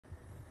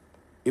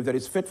if there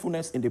is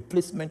faithfulness in the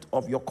placement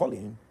of your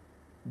calling,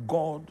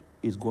 God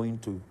is going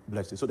to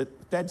bless you. So the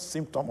third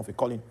symptom of a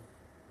calling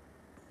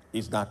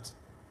is that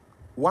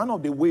one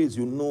of the ways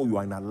you know you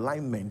are in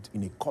alignment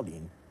in a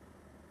calling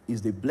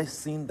is the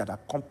blessing that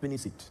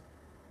accompanies it.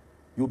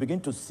 You begin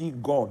to see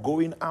God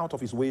going out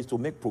of his ways to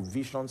make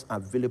provisions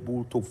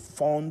available to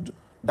fund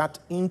that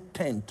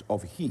intent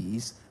of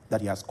his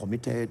that he has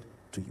committed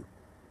to you.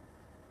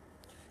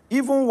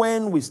 Even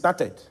when we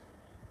started,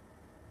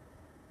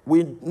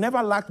 we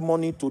never lacked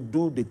money to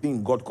do the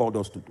thing God called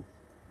us to do.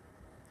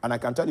 And I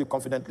can tell you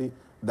confidently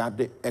that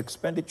the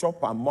expenditure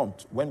per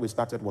month when we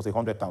started was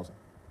 100,000.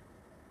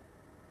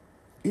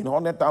 In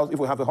 100,000, if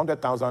we have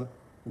 100,000,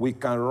 we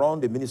can run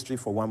the ministry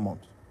for 1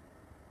 month.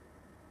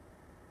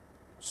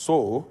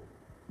 So,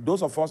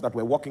 those of us that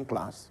were working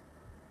class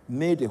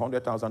made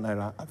 100,000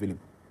 naira available.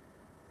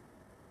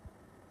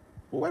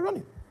 We were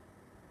running.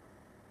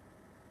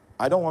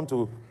 I don't want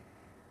to...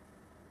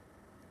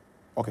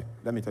 Okay,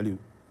 let me tell you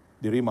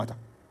the real matter.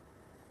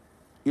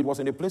 It was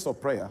in a place of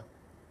prayer.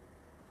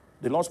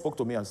 The Lord spoke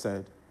to me and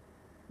said,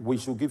 we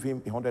should give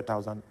him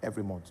 100,000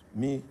 every month,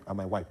 me and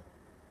my wife.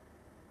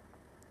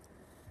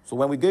 So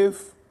when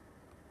if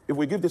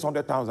we give this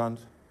 100,000,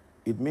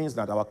 it means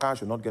that our car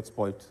should not get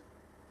spoiled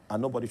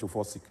and nobody should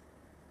fall sick.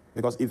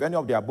 Because if any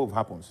of the above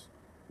happens,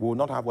 we will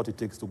not have what it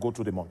takes to go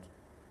through the month.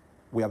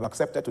 We have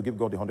accepted to give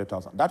God the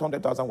 100,000. That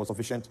 100,000 was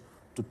sufficient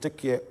to take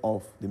care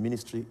of the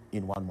ministry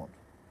in 1 month.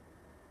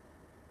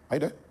 Are you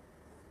there?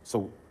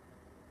 So,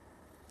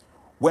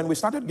 when we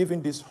started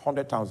giving this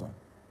 100,000,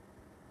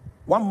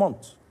 1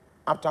 month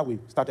after we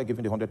started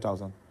giving the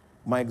 100,000,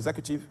 my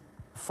executive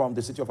from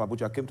the city of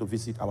Abuja came to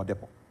visit our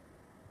depot.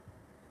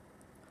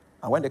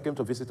 And when they came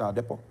to visit our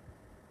depot,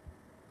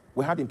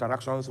 we had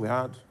interactions, we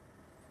had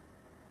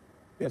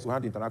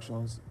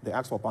interactions. They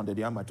asked for pounded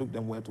yam. I took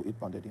them where to eat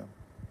pounded yam.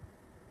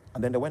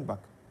 And then they went back.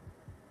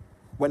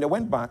 When they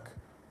went back,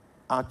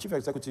 our chief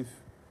executive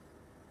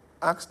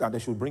asked that they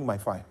should bring my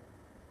file.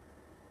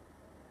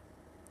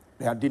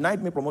 They had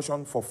denied me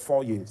promotion for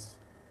 4 years.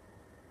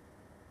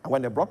 And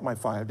when they brought my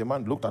file, the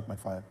man looked at my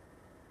file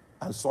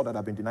and saw that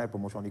I'd been denied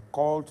promotion. He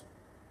called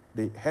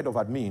the head of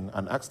admin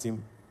and asked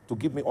him to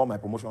give me all my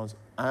promotions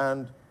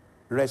and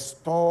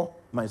restore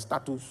my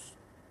status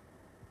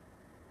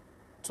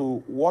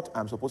to what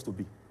I'm supposed to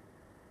be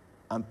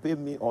and pay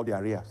me all the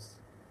arrears.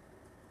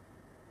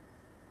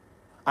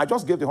 I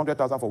just gave the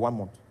 100,000 for 1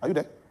 month. Are you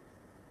there?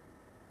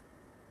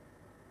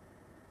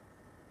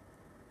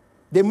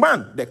 The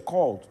man they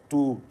called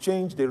to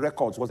change the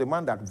records was a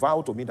man that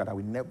vowed to me that I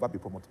will never be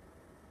promoted.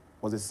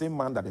 Was the same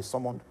man that they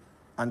summoned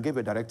and gave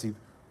a directive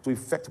to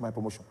effect my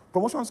promotion.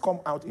 Promotions come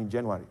out in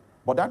January,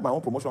 but my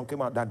own promotion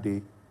came out that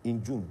day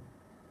in June.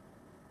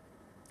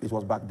 It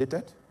was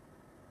backdated.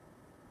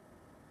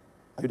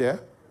 Are you there?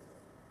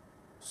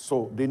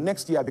 So the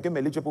next year I became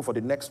eligible for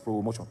the next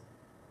promotion.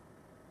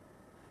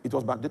 It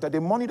was backdated.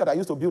 The money that I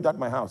used to build at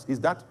my house is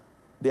that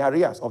the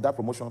arrears of that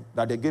promotion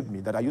that they gave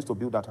me that I used to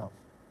build that house.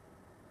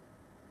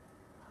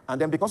 And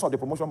then because of the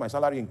promotion, my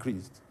salary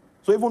increased.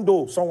 So even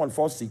though someone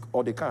falls sick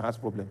or the car has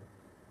problem,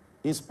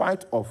 in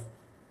spite of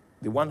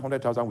the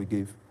 100,000 we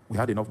gave, we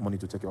had enough money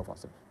to take care of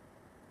ourselves.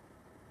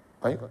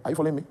 Are you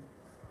following me?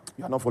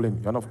 You are not following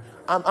me. You're not.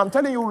 I'm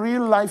telling you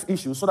real life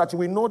issues so that you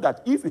will know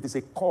that if it is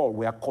a call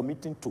we are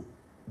committing to,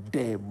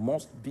 there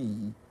must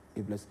be a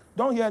blessing.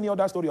 Don't hear any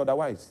other story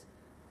otherwise.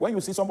 When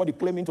you see somebody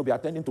claiming to be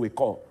attending to a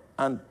call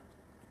and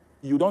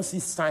you don't see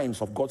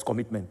signs of God's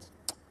commitment,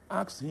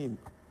 ask him,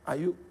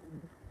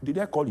 did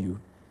they call you?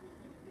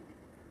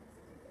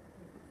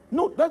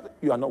 No,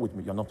 you are not with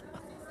me. You're not.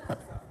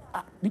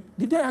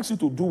 Did they ask you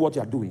to do what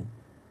you are doing?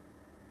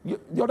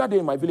 The other day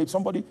in my village,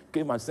 somebody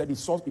came and said he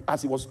saw,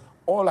 as he was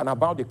all and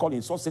about the calling,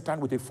 he saw Satan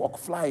with a fork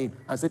flying.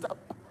 And Satan,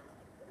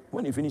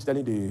 when he finished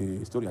telling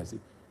the story, I said,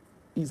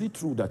 is it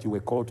true that you were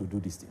called to do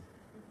this thing?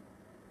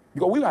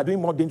 Because we are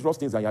doing more dangerous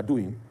things than you are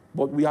doing,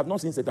 but we have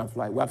not seen Satan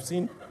fly.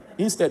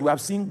 Instead, we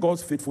have seen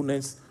God's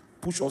faithfulness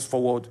push us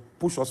forward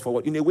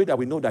in a way that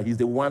we know that he's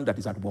the one that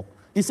is at work.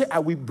 He said, I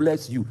will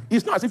bless you.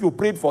 It's not as if you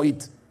prayed for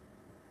it.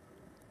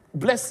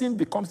 Blessing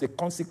becomes a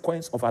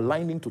consequence of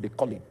aligning to the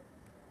calling.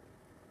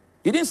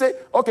 He didn't say,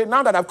 okay,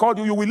 now that I've called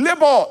you, you will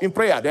labor in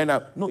prayer.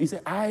 No, he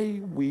said,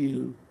 I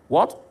will,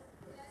 what?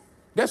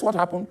 Guess what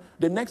happened?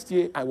 The next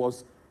year, I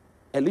was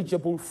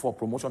eligible for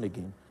promotion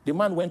again. The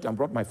man went and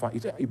brought my file.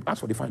 He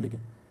asked for the file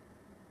again.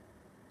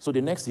 So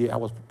the next year, I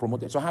was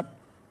promoted. So I had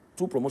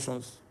 2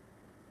 promotions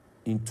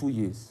in 2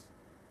 years.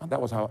 And that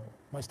was how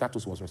my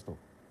status was restored.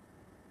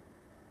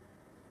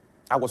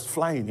 I was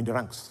flying in the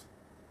ranks.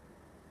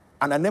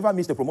 And I never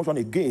missed a promotion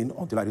again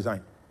until I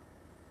resigned.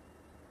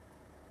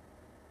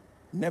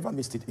 Never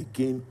missed it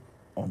again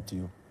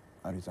until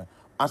I resigned.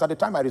 As at the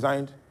time I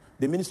resigned,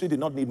 the ministry did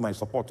not need my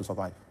support to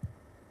survive.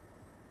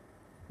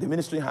 The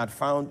ministry had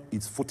found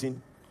its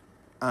footing,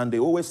 and the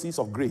oasis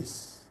of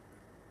grace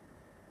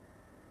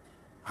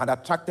had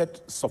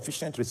attracted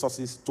sufficient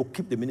resources to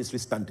keep the ministry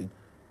standing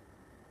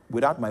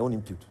without my own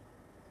input.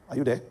 Are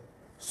you there?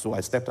 So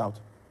I stepped out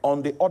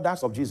on the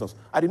orders of Jesus.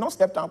 I did not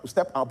step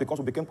out because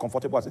we became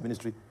comfortable as a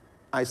ministry.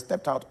 I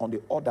stepped out on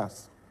the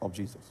orders of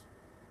Jesus.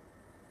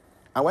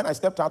 And when I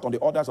stepped out on the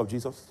orders of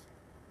Jesus,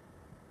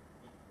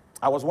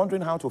 I was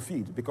wondering how to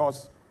feed,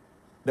 because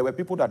there were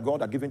people that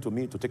God had given to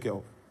me to take care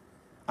of.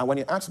 And when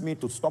he asked me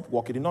to stop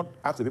work, he did not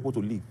ask the people to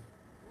leave.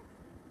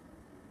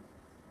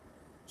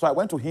 So I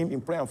went to him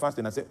in prayer and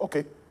fasting and said,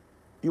 okay,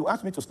 you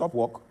asked me to stop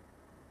work.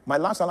 My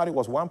last salary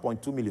was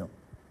 1.2 million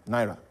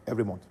naira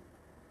every month.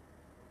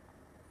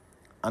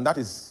 And that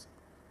is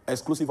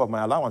exclusive of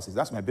my allowances.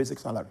 That's my basic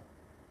salary.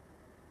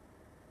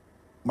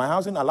 My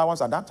housing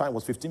allowance at that time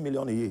was 15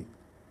 million a year.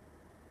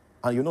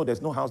 And you know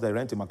there's no house they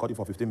rent in Makoti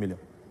for 15 million.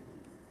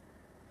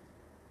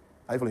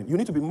 You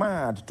need to be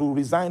mad to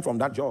resign from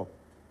that job.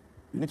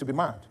 You need to be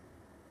mad.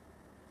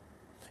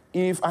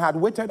 If I had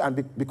waited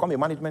and become a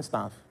management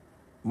staff,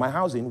 my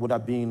housing would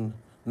have been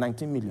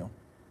 19 million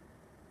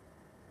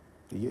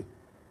a year.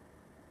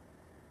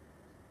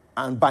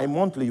 And by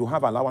monthly, you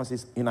have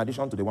allowances in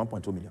addition to the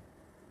 1.2 million.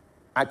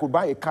 I could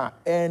buy a car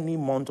any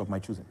month of my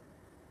choosing.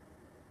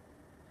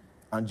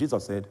 And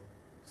Jesus said,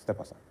 step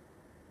aside.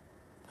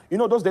 You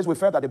know, those days we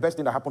felt that the best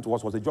thing that happened to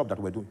us was the job that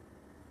we were doing.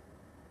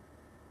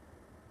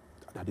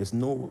 That there's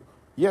no...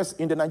 Yes,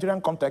 in the Nigerian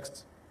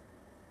context,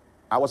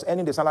 I was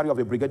earning the salary of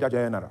a brigadier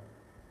general.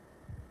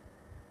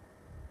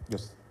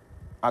 Yes.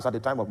 As at the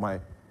time of my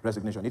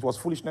resignation. It was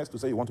foolishness to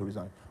say you want to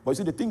resign. But you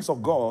see, the things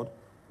of God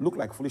look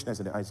like foolishness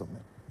in the eyes of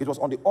men. It was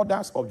on the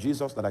orders of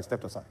Jesus that I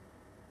stepped aside.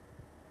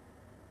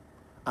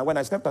 And when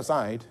I stepped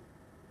aside,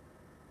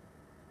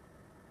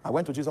 I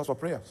went to Jesus for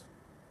prayers.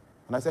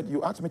 And I said,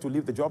 you asked me to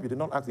leave the job. You did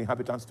not ask the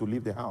inhabitants to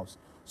leave the house.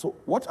 So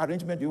what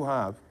arrangement do you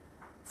have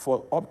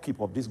for upkeep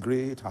of this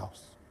great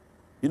house?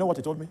 You know what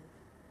he told me?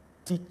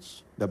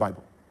 Teach the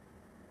Bible.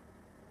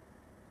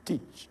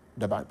 Teach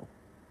the Bible.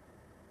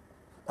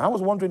 I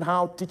was wondering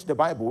how teach the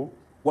Bible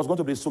was going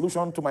to be the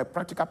solution to my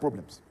practical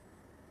problems.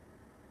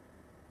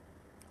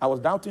 I was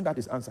doubting that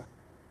his answer.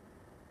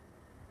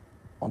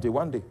 Until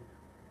one day,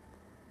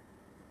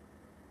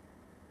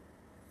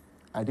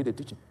 I did a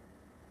teaching.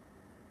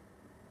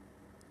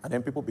 And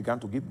then people began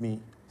to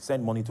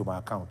send money to my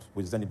account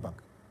with Zenith Bank.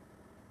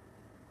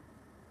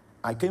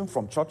 I came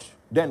from church.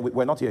 Then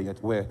we're not here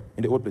yet. We're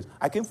in the old place.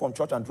 I came from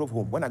church and drove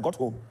home. When I got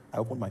home, I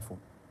opened my phone.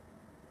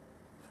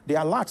 The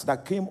alert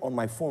that came on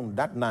my phone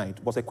that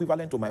night was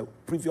equivalent to my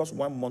previous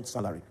 1 month's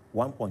salary,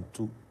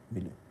 1.2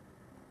 million.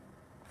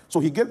 So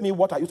he gave me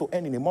what I used to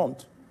earn in a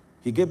month.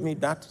 He gave me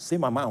that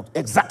same amount,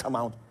 exact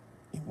amount,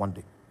 in one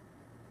day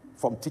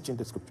from teaching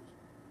the scriptures.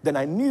 Then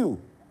I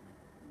knew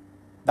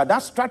that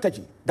that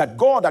strategy that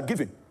God had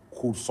given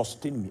could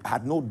sustain me. I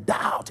had no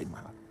doubt in my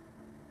heart.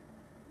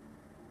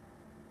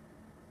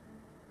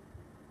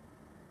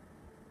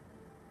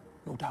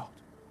 No doubt.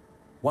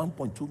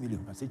 1.2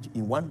 million. I said,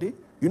 in one day?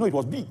 You know, it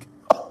was big.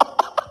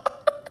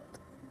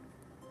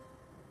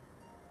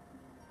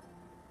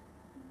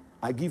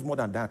 I give more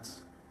than that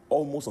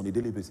almost on a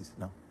daily basis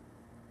now.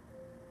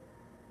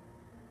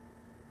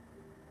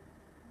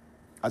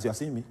 As you are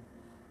seeing me,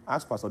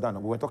 ask Pastor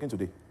Dan, we were talking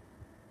today.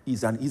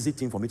 It's an easy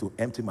thing for me to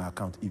empty my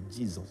account if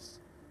Jesus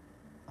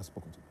has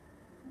spoken to me.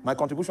 My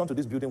contribution to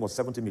this building was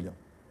 70 million.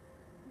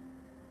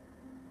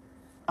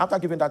 After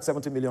giving that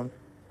 70 million,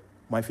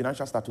 my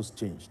financial status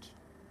changed.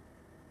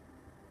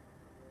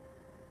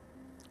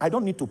 I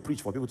don't need to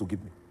preach for people to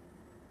give me.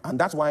 And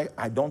that's why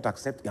I don't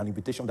accept an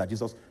invitation that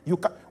Jesus...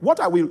 What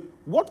I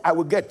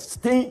will get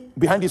staying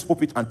behind this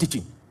pulpit and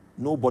teaching,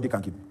 nobody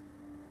can give me.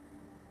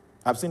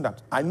 I've seen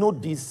that. I know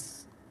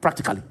this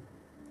practically.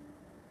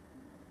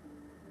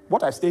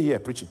 What I stay here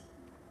preaching,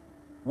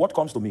 what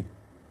comes to me,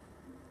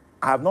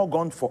 I have not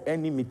gone for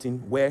any meeting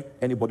where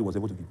anybody was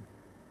able to give me.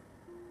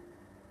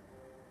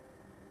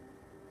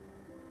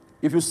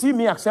 If you see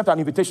me accept an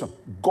invitation,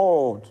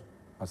 God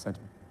has sent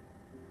me.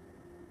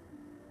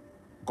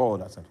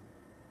 God has sent me.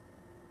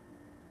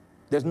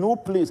 There's no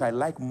place I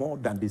like more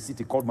than the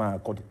city called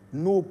Makoti.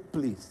 No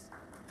place.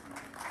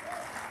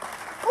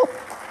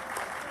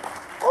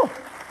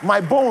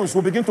 My bones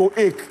will begin to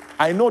ache.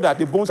 I know that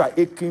the bones are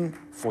aching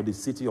for the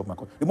city of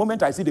Makoti. The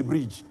moment I see the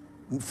bridge,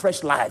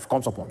 fresh life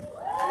comes upon me.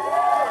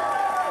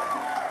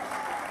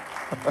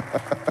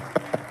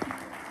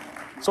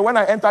 So when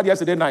I entered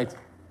yesterday night,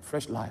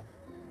 fresh life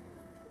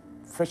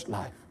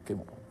came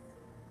upon me.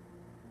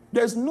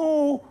 There's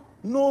no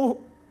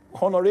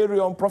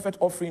honorarium, prophet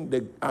offering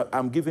that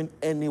I'm giving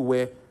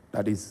anywhere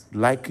that is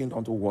likened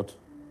unto what?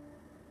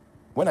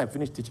 When I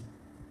finish teaching,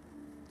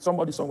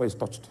 somebody somewhere is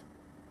touched.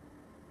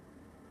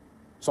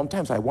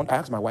 Sometimes I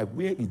ask my wife,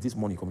 where is this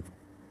money coming from?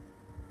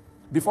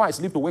 Before I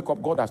sleep to wake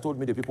up, God has told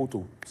me the people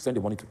to send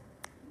the money to.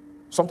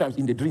 Sometimes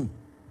in the dream.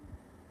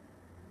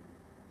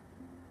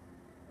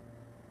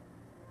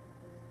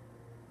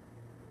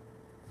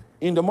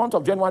 In the month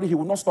of January, he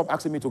will not stop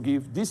asking me to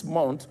give. This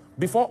month,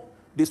 before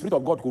the Spirit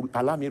of God could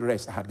allow me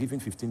rest, I had given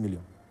 15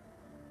 million.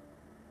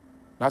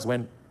 That's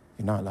when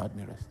he now allowed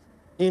me rest.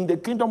 In the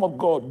kingdom of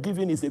God,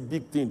 giving is a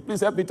big thing.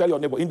 Please help me tell your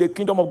neighbor, in the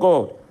kingdom of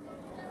God,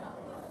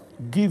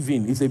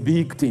 giving is a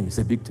big thing. It's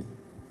a big thing.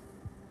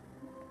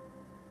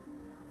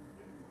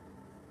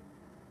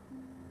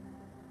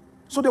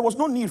 So there was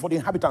no need for the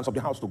inhabitants of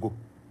the house to go.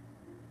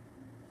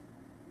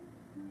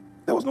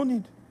 There was no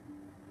need.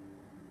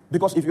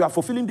 Because if you are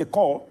fulfilling the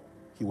call,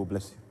 he will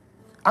bless you.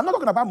 I'm not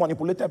talking about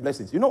manipulated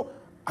blessings. You know,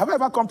 have I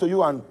ever come to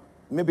you and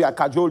maybe I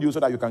cajole you so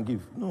that you can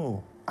give?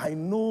 No. I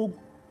know,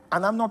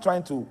 and I'm not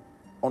trying to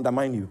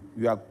undermine you.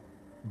 You are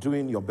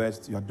doing your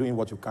best. You are doing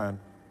what you can.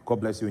 God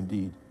bless you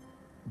indeed.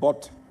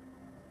 But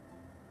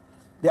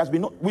there has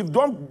been we've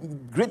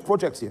done great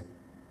projects here.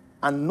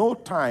 And no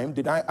time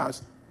did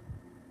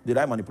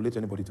I manipulate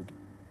anybody to give.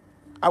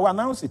 I will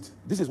announce it.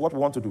 This is what we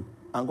want to do.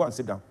 And go and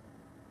sit down.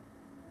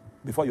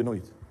 Before you know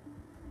it,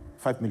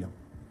 5 million,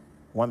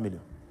 1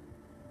 million,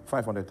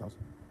 500,000.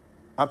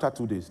 After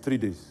 2 days, 3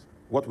 days,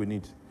 what we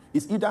need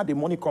is either the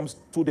money comes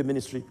to the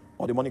ministry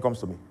or the money comes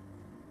to me.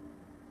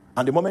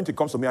 And the moment it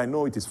comes to me, I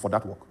know it is for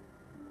that work.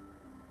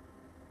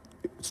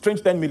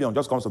 Strange 10 million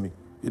just comes to me.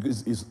 It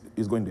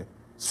is going there.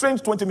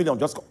 Strange 20 million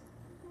just comes.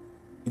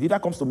 It either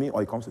comes to me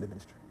or it comes to the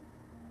ministry.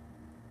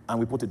 And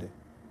we put it there.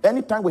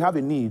 Anytime we have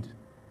a need,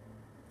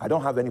 I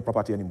don't have any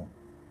property anymore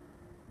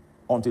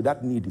until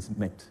that need is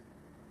met.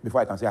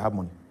 Before I can say I have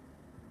money.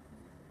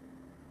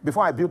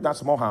 Before I built that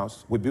small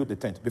house, we built the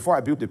tent. Before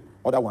I built the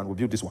other one, we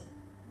built this one.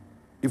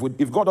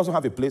 If God doesn't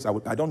have a place,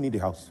 I don't need a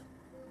house.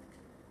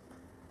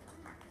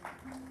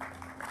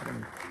 I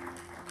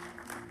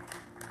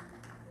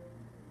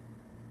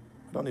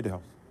don't need a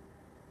house.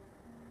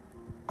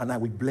 And I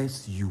will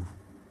bless you.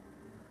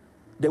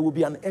 There will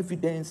be an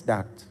evidence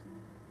that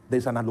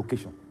there's an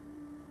allocation.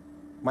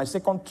 My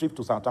second trip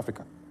to South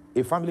Africa,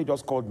 a family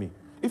just called me.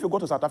 If you go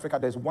to South Africa,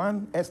 there's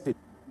one estate.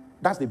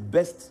 That's the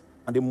best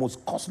and the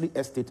most costly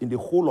estate in the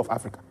whole of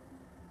Africa.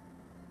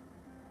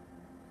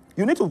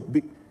 You need to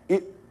be,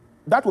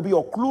 that will be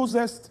your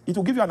closest, it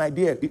will give you an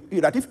idea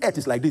that if earth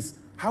is like this,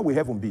 how will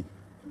heaven be?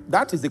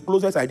 That is the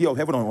closest idea of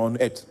heaven on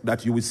earth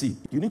that you will see.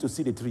 You need to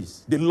see the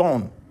trees, the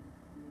lawn.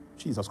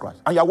 Jesus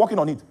Christ. And you're walking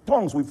on it.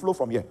 Tongues will flow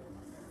from here.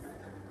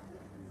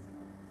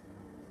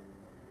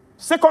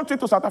 Second trip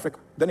to South Africa.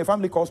 Then a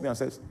family calls me and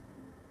says,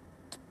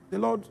 the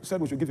Lord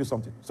said we should give you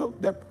something. So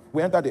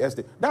we enter the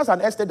estate. That's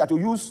an estate that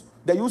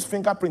they use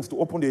fingerprints to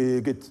open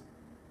the gate.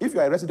 If you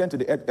are a resident in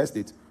the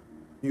estate,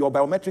 your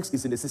biometrics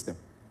is in the system.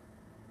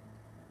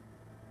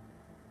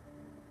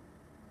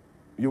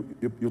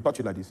 You touch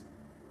it like this.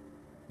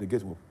 The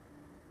gate will.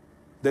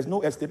 There's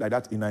no estate like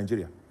that in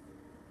Nigeria.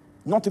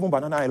 Not even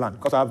Banana Island,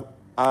 because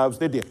I've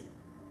stayed there.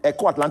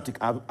 Echo Atlantic,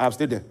 I've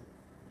stayed there.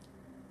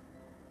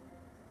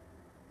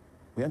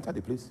 We entered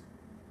the place.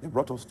 They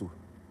brought us to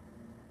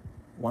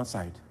one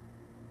side.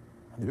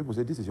 And the people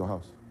said, this is your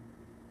house.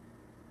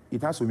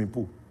 It has swimming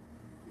pool.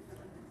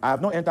 I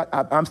have not entered.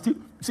 I'm still,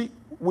 see,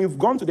 we've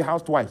gone to the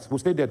house twice. We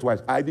stayed there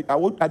twice. I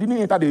didn't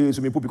enter the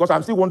swimming pool because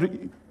I'm still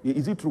wondering,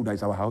 is it true that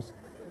it's our house?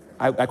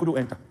 I couldn't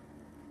enter.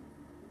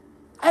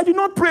 I did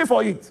not pray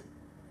for it.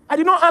 I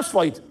did not ask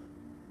for it.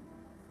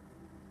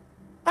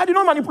 I did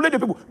not manipulate the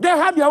people. They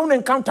had their own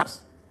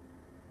encounters.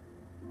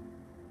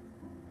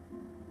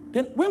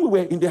 Then when we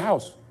were in the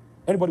house,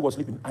 everybody was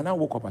sleeping. And I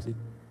woke up and said,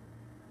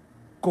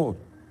 God,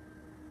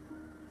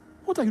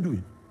 what are you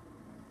doing?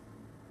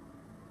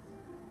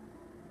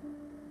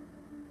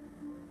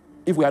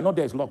 If we are not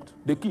there, it's locked.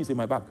 The key is in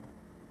my bag.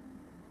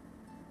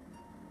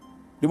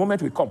 The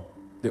moment we come,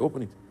 they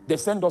open it. They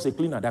send us a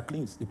cleaner that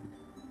cleans the place.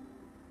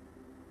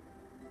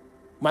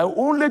 My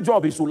only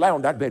job is to lie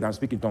on that bed and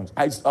speak in tongues.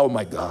 Oh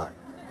my God.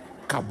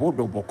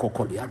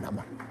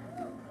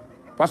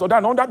 Pastor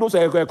Dan, under those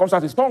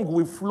circumstances, tongue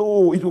will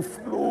flow. It will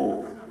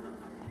flow.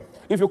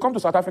 If you come to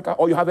South Africa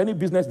or you have any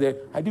business there,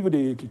 I give you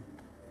the key.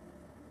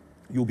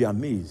 You'll be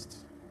amazed.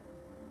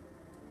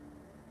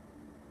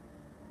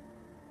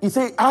 He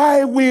said,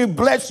 I will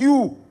bless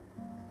you.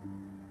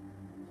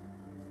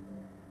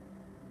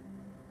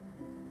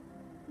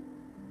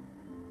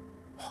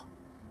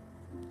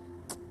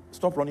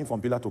 Stop running from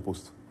pillar to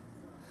post.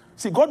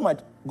 See, God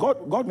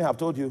may have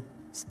told you,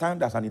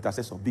 stand as an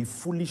intercessor. Be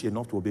foolish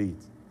enough to obey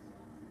it.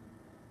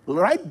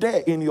 Right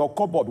there in your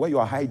cupboard where you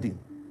are hiding,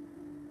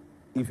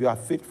 if you are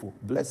faithful,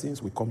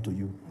 blessings will come to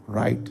you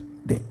right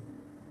there.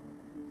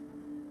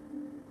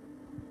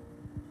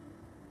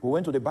 We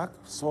went to the back,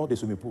 saw the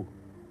swimming pool.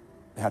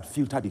 They had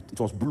filtered it. It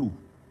was blue.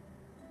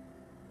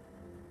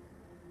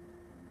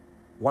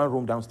 One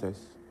room downstairs.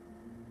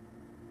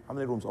 How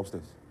many rooms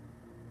upstairs?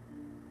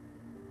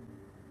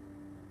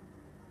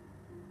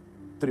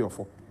 3 or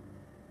 4.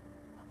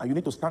 And you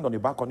need to stand on the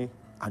balcony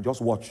and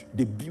just watch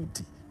the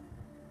beauty.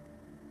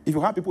 If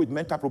you have people with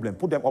mental problems,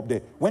 put them up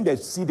there. When they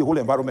see the whole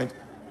environment,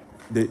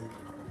 they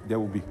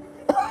will be.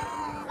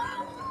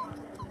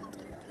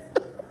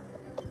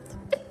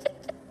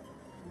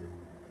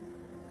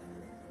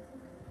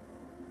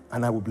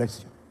 And I will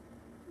bless you.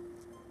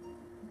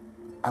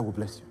 I will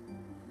bless you.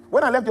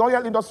 When I left the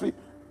oil industry,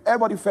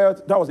 everybody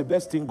felt that was the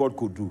best thing God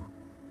could do.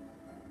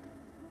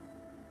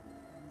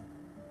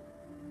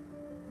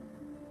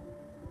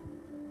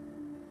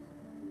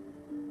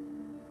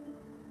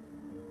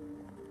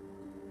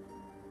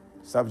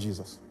 Serve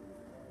Jesus.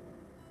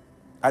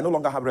 I no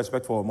longer have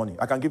respect for money.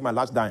 I can give my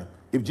last dime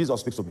if Jesus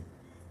speaks to me.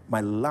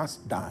 My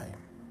last dime.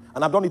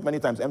 And I've done it many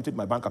times, emptied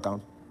my bank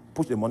account,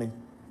 pushed the money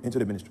into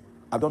the ministry.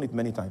 I've done it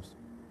many times.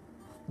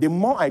 The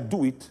more I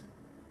do it,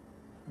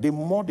 the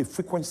more the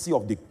frequency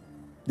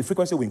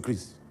will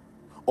increase.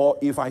 Or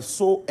if I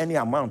sow any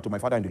amount to my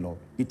father in the Lord,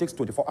 it takes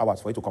 24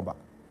 hours for it to come back.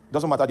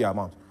 Doesn't matter the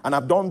amount. And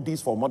I've done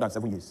this for more than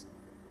 7 years.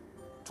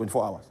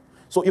 24 hours.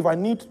 So if I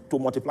need to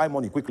multiply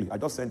money quickly, I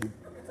just send it.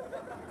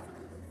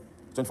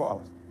 24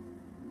 hours.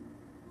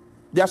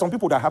 There are some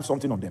people that have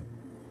something on them.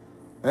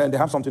 And they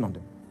have something on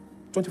them.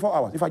 24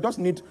 hours. If I just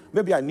need,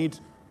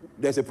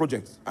 there's a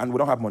project and we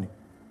don't have money.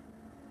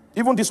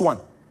 Even this one,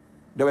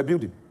 they were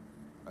building.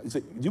 I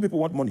said, do you people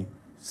want money?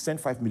 Send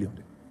 5 million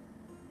there.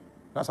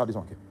 That's how this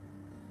one came.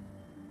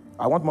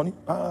 I want money.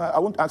 I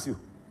won't ask you.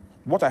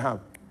 What I have,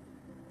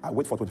 I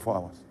wait for 24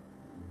 hours.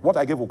 What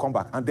I gave will come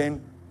back, and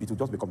then it will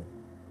just be coming.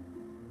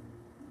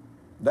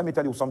 Let me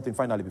tell you something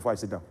finally before I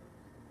sit down.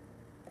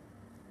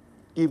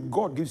 If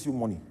God gives you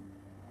money,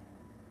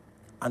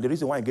 and the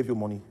reason why He gave you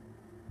money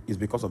is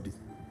because of this.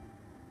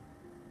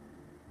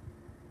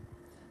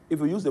 If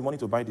you use the money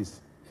to buy this,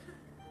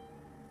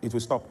 it will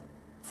stop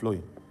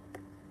flowing.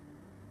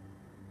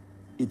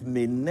 It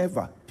may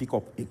never pick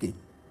up again.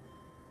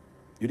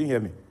 You didn't hear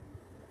me?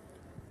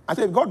 I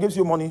said, if God gives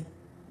you money,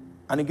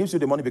 and He gives you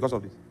the money because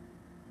of this,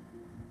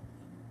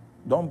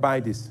 don't buy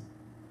this.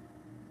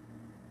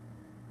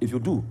 If you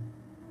do,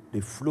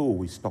 the flow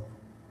will stop.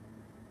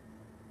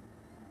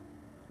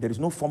 There is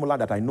no formula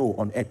that I know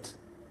on earth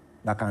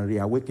that can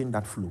reawaken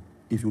that flow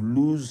if you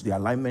lose the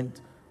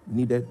alignment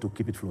needed to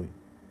keep it flowing.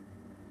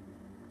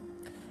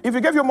 If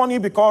you give your money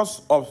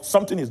because of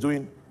something He's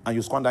doing and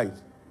you squander it,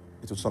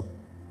 it will stop.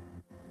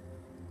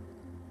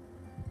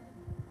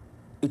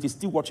 It is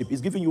still worship.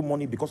 He's giving you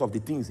money because of the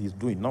things He's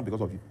doing, not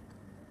because of you.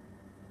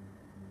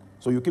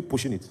 So you keep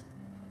pushing it.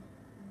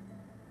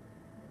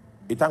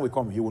 A time will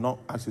come, He will not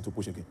ask you to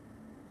push again.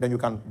 Then you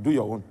can do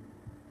your own.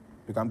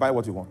 You can buy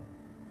what you want.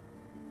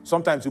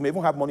 Sometimes you may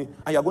even have money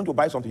and you're going to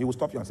buy something, He will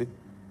stop you and say,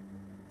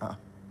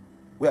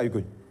 where are you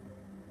going?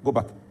 Go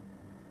back.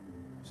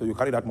 So you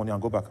carry that money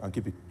and go back and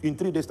keep it. In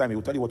 3 days' time, He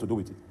will tell you what to do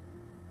with it.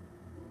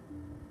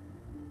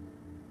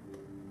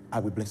 I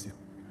will bless you.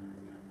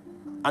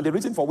 And the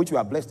reason for which you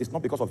are blessed is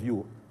not because of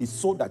you. It's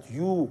so that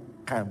you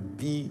can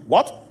be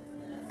what?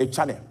 A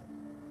channel.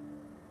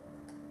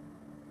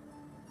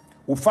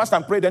 We fast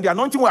and pray, then the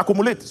anointing will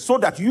accumulate so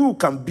that you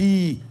can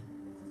be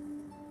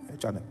a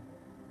channel.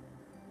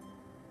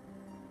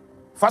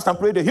 Fast and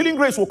pray, the healing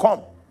grace will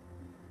come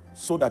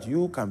so that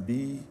you can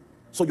be,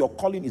 so your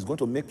calling is going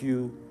to make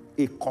you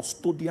a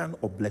custodian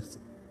of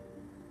blessing.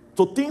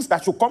 So things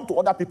that should come to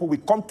other people will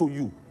come to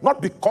you,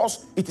 not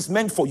because it is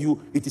meant for you,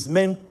 it is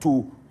meant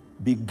to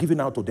be given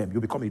out to them. You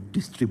become a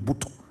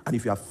distributor. And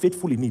if you are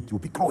faithful in it, you'll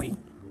be growing.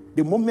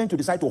 The moment you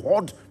decide to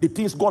hoard the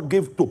things God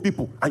gave to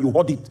people and you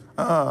hoard it,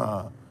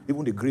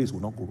 even the grace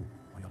will not go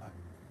on your life.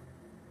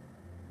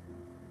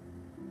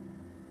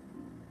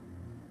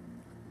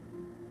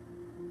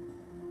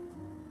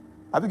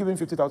 Have you given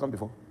 50,000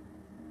 before?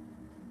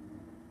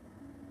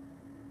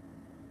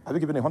 Have you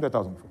given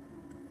 100,000 before?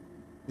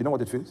 You know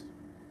what it feels?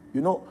 You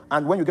know,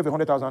 and when you give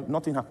 100,000,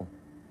 nothing happened.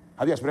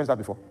 Have you experienced that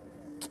before?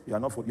 You are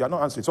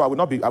not answering. So I will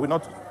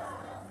not.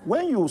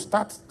 When you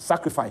start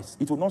sacrifice,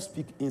 it will not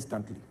speak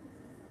instantly.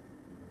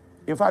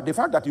 In fact, the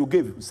fact that you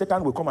gave,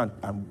 Satan will come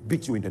and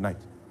beat you in the night.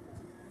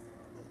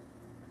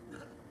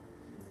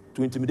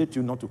 To intimidate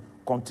you not to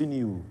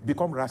continue.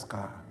 Become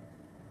rascal.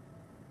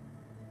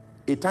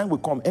 A time will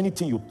come,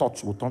 anything you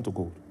touch will turn to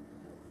gold.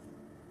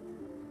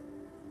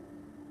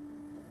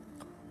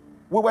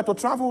 We were to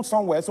travel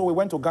somewhere, so we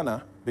went to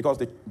Ghana because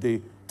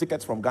the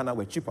tickets from Ghana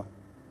were cheaper.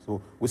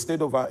 So we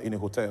stayed over in a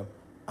hotel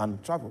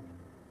and traveled.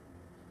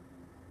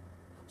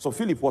 So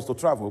Philip was to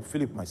travel.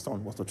 Philip, my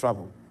son, was to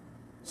travel.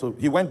 So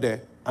he went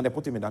there and they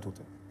put him in that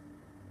hotel.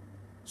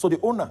 So the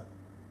owner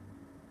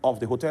of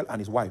the hotel and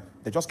his wife,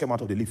 they just came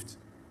out of the lift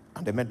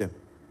and they met them.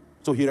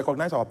 So he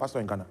recognized our pastor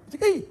in Ghana. He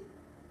said, hey,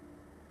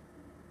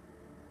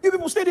 you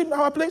people stayed in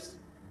our place?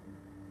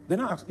 They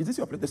now asked, is this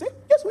your place? They say,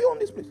 yes, we own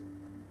this place.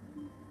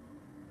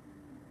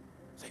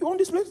 Say, you own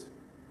this place?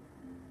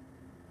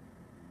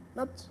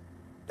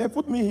 They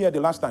put me here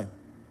the last time.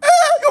 Hey,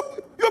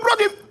 you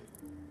brought him.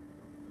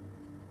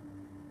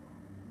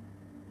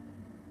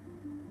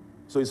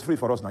 So it's free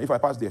for us now. If I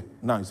pass there,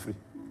 now it's free.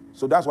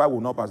 So that's why we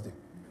will not pass there.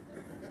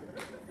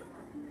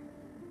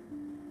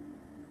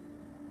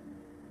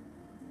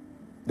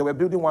 They were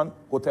building one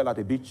hotel at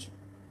a beach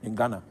in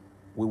Ghana.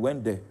 We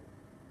went there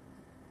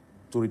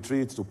to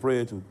retreat, to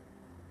pray.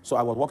 So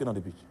I was walking on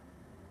the beach.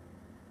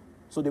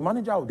 So the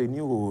manager of the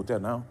new hotel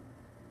now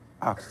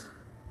asked,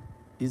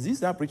 is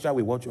this that preacher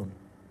we watch on?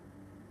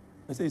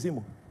 I said, it's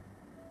him.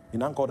 He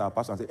now called our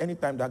pastor and said,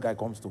 anytime that guy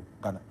comes to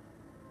Ghana,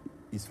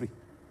 he's free.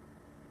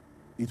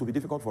 It will be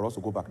difficult for us to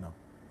go back now.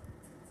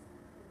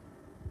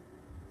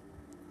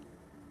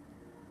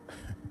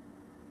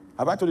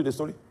 Have I told you the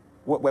story?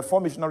 We're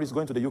 4 missionaries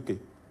going to the UK.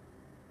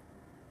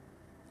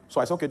 So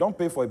I said, okay, don't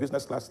pay for a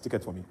business class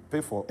ticket for me. Pay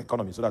for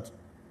economy so that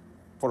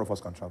 4 of us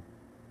can travel.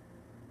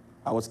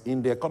 I was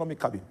in the economy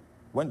cabin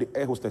when the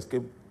air hostess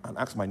came and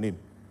asked my name.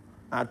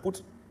 I had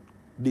put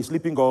the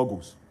sleeping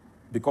goggles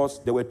because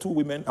there were two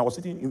women. I was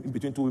sitting in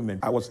between two women.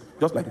 I was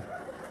just like this.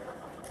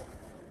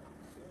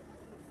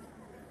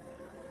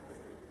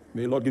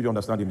 May the Lord give you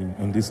understanding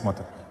in this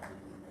matter.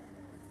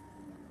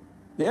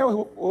 The air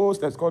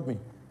hostess called me.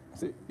 I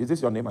said, is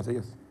this your name? I said,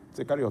 yes. I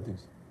said, carry your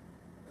things.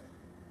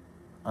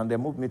 And they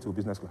moved me to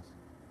business class.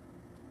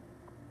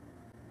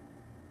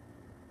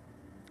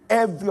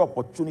 Every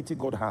opportunity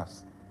God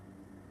has,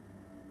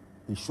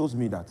 He shows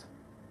me that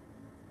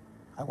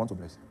I want to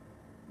bless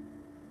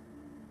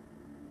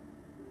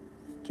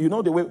you. You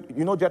know the way,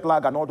 jet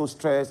lag and all those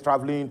stress,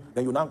 traveling,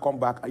 then you now come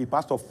back. A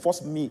pastor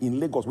forced me in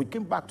Lagos. We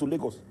came back to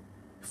Lagos.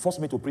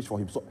 Forced me to preach for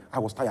him. So I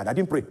was tired. I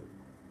didn't pray.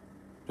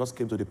 Just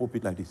came to the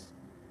pulpit like this.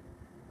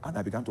 And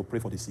I began to pray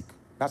for the sick.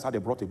 That's how they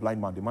brought a blind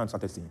man. The man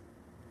started seeing.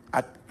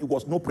 It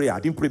was no prayer. I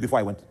didn't pray before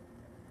I went.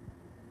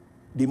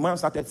 The man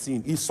started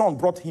seeing. His son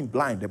brought him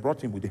blind. They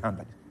brought him with the hand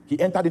like this. He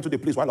entered into the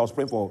place while I was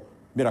praying for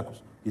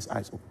miracles. His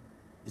eyes open.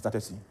 He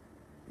started seeing.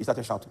 He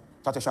started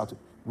shouting.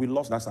 We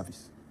lost that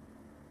service.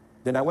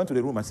 Then I went to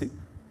the room and said,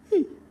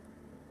 hey,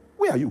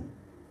 where are you?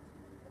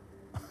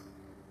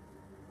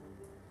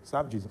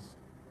 Serve Jesus.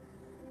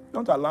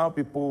 Don't allow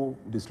people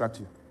to distract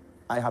you.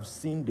 I have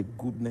seen the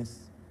goodness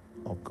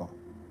of God.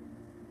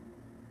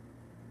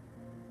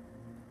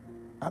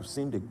 I've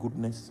seen the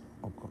goodness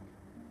of God.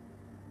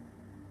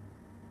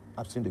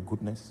 I've seen the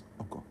goodness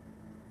of God.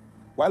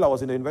 While I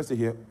was in the university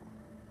here,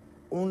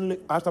 only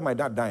after my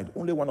dad died,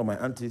 only one of my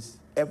aunties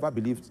ever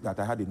believed that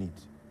I had a need.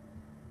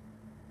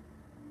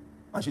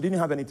 And she didn't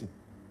have anything.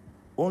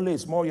 Only a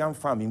small yam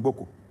farm in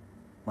Boko.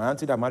 My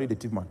auntie that married a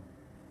thief man.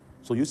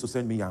 So used to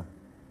send me yam.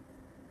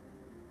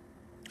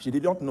 She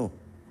did not know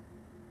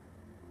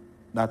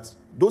that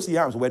those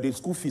yams were the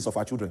school fees of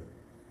our children.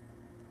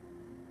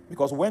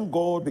 Because when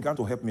God began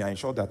to help me, I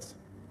ensured that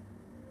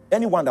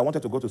anyone that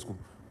wanted to go to school,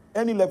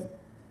 any level,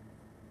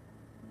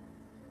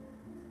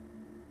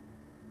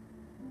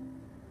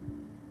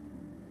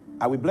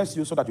 I will bless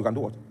you so that you can do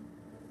what?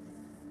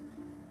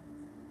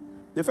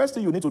 The first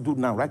thing you need to do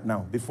now, right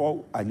now,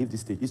 before I leave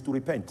this stage, is to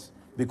repent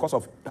because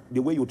of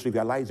the way you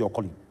trivialize your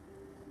calling.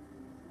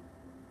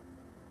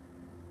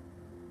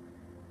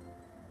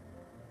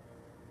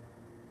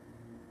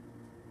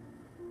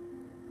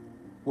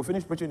 We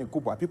finished preaching in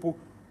Kupa.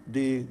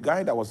 The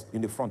guy that was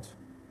in the front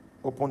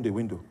opened the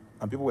window,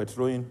 and people were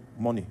throwing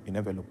money in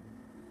envelope.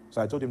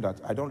 So I told him that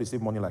I don't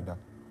receive money like that.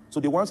 So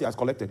the ones he has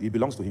collected, it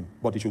belongs to him,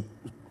 but he should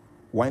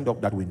wind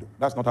up that window.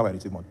 That's not how I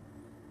receive money.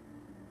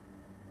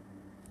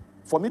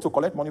 For me to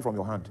collect money from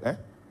your hand,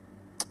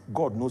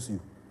 God knows you.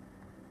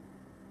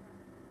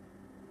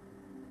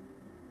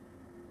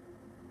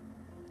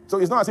 So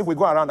it's not as if we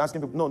go around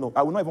asking people, no,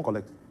 I will not even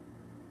collect.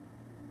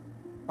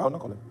 I will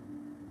not collect.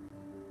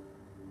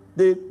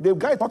 The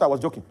guy thought I was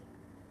joking.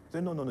 He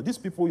said, no, these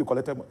people you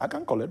collected money, I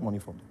can't collect money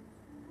from them.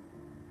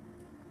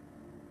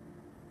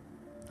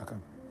 I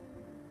can't.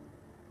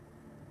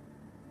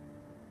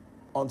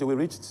 Until we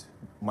reached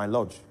my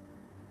lodge,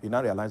 he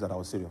now realized that I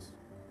was serious.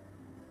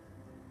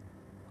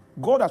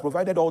 God has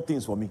provided all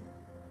things for me.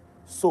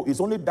 So it's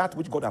only that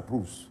which God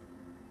approves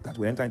that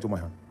will enter into my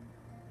hand.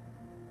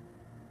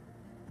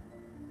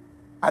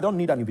 I don't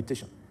need an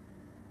invitation.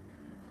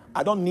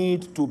 I don't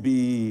need to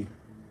be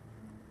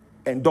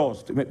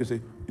endorsed to make me say,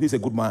 this is a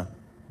good man.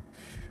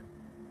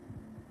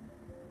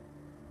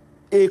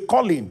 A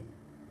calling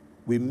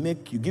will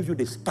give you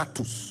the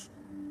status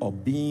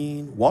of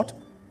being what?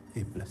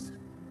 A blessing.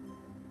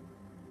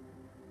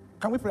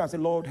 Can we pray and say,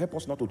 Lord, help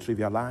us not to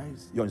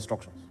trivialize your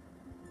instructions.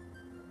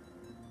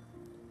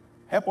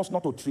 Help us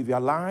not to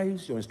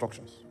trivialize your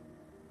instructions.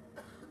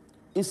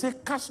 It says,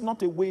 cast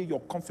not away your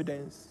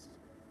confidence,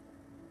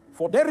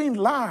 for therein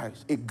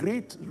lies a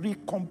great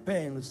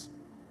recompense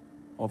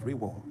of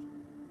reward.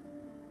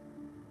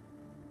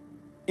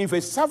 If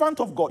a servant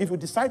of God, if you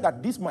decide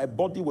that this my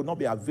body will not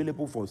be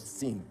available for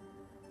sin,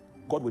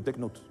 God will take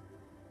note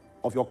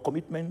of your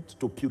commitment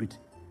to purity.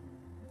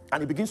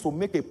 And He begins to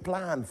make a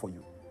plan for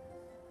you.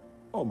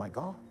 Oh my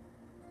God,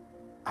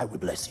 I will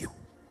bless you.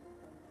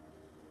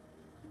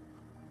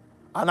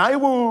 And I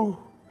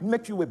will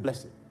make you a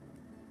blessing.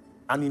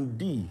 And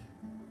indeed,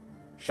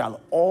 shall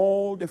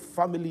all the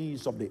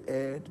families of the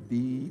earth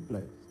be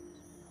blessed.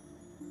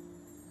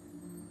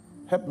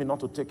 Help me not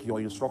to take your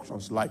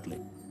instructions lightly.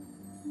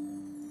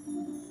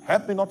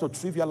 Help me not to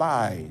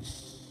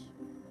trivialize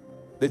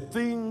the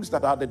things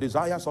that are the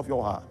desires of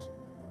your heart.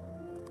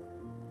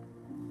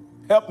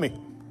 Help me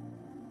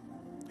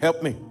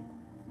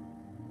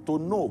to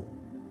know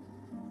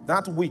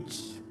that which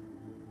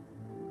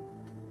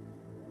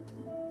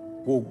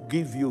will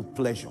give you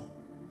pleasure.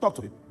 Talk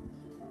to Him.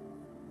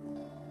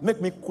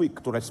 Make me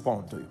quick to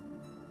respond to you.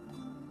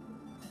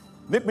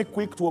 Make me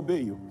quick to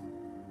obey you.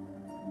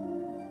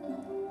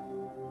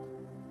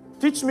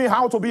 Teach me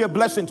how to be a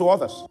blessing to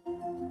others.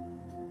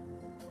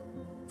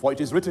 For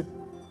it is written,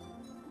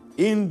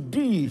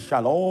 indeed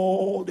shall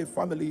all the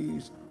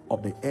families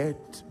of the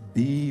earth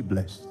be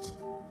blessed.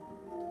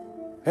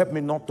 Help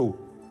me not to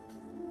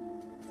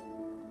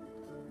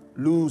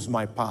lose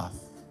my path.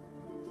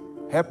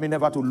 Help me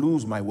never to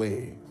lose my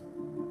way.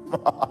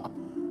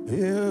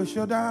 El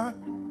Shaddai,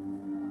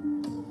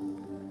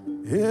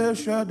 El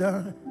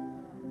Shaddai,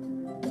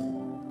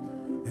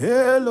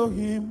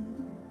 Elohim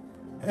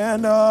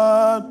and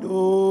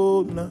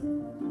Adonai.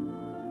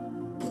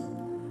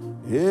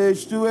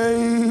 Age to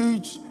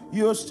age,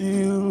 you're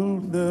still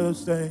the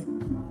same.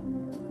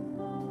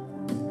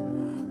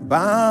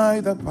 By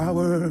the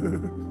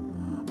power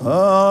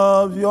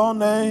of your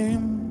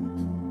name,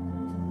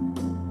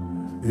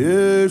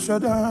 El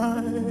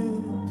Shaddai,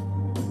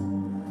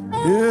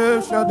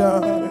 El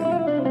Shaddai,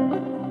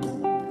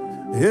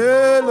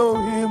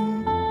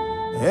 Elohim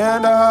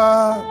and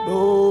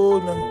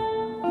Adonai.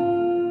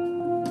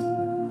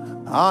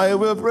 I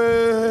will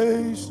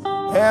praise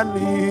and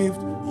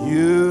lift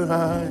you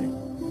high.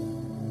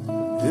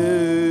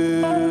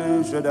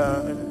 El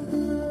Shaddai.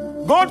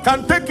 God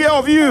can take care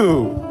of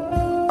you.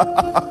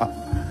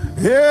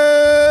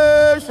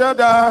 El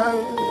Shaddai,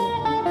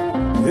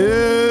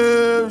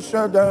 El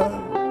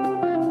Shaddai,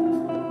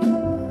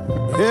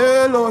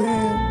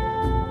 Elohim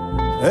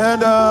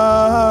and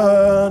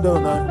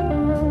Adonai.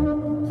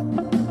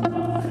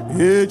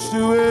 Age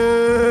to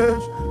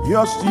age,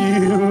 you're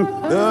still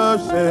the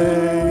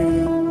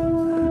same.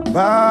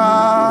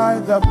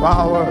 By the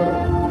power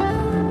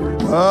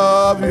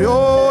of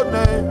your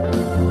name,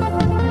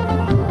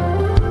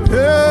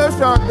 El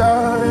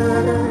Shaddai,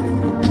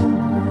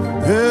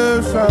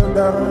 El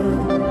Shaddai,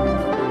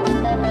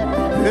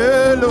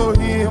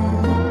 Elohim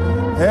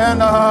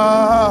and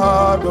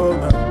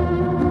Adonai.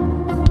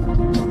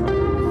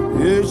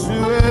 Age to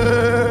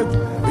age,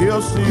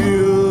 you're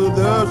still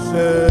the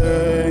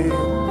same.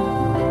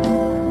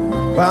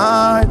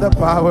 By the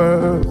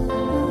power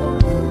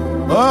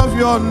of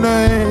your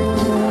name,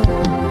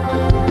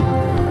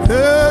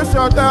 El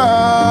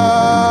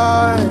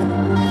Shaddai,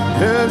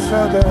 El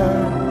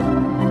Shaddai,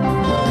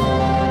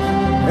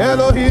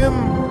 Elohim,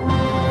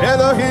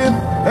 Elohim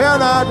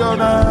and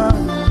Adonai.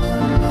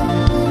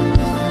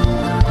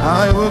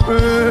 I will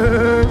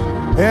praise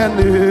and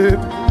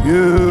lift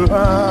you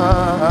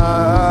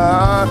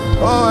high.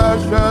 Oh El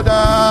Shaddai,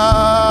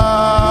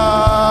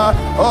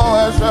 oh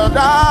El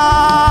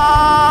Shaddai,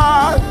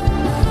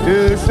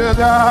 El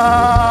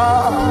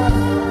Shaddai,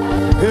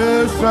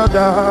 El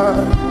Shaddai,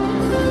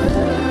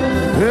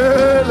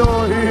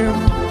 Elohim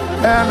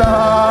and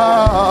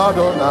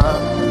Adonai.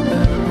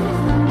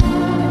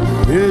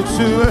 Age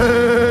to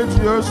age,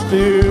 you're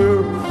still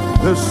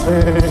the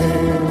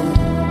same.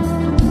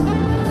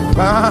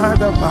 By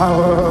the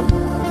power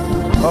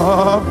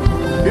of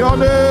your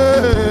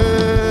name.